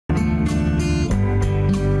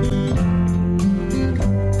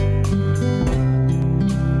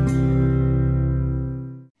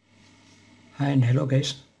And hello guys,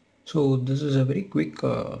 so this is a very quick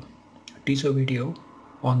teaser video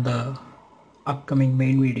on the upcoming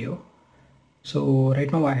main video. So right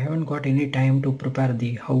now I haven't got any time to prepare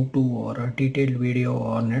the how-to or a detailed video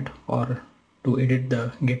on it or to edit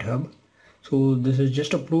the GitHub. So this is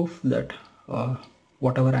just a proof that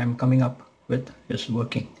whatever I'm coming up with is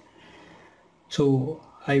working. So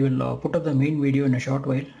I will put up the main video in a short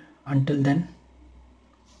while. Until then,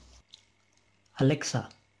 Alexa,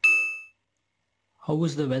 how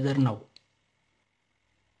is the weather now?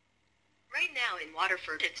 Right now in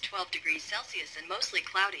Waterford it's 12 degrees Celsius and mostly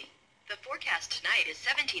cloudy. The forecast tonight is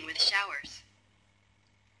 17 with showers.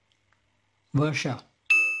 Varsha,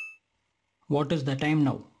 what is the time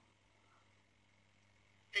now?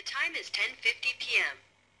 The time is 10:50 p.m.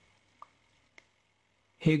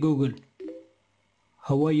 Hey Google,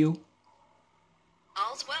 how are you?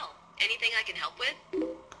 All's well. Anything I can help with?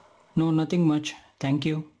 No, nothing much. Thank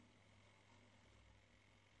you.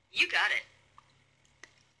 You got it.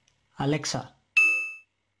 Alexa,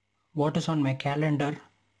 what is on my calendar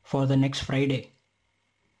for the next Friday?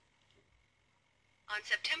 On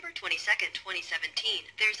September 22nd, 2017,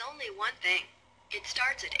 there's only one thing. It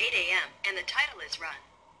starts at 8 a.m. and the title is Run.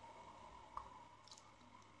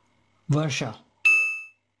 Varsha,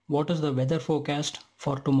 what is the weather forecast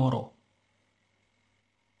for tomorrow?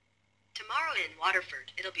 Tomorrow in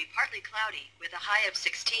Waterford, it'll be partly cloudy with a high of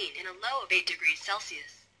 16 and a low of 8 degrees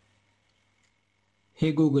Celsius.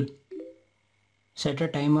 Hey Google, set a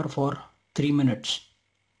timer for 3 minutes.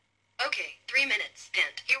 Okay, 3 minutes,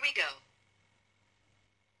 and here we go.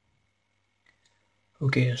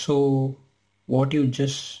 Okay, so what you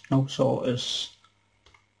just now saw is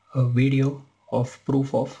a video of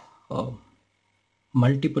proof of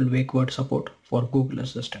multiple Wakeword support for Google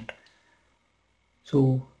Assistant.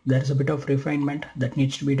 So there is a bit of refinement that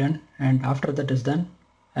needs to be done, and after that is done,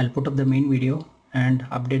 I'll put up the main video and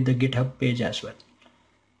update the GitHub page as well.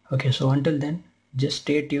 Okay, so until then, just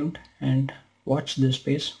stay tuned and watch this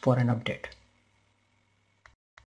space for an update.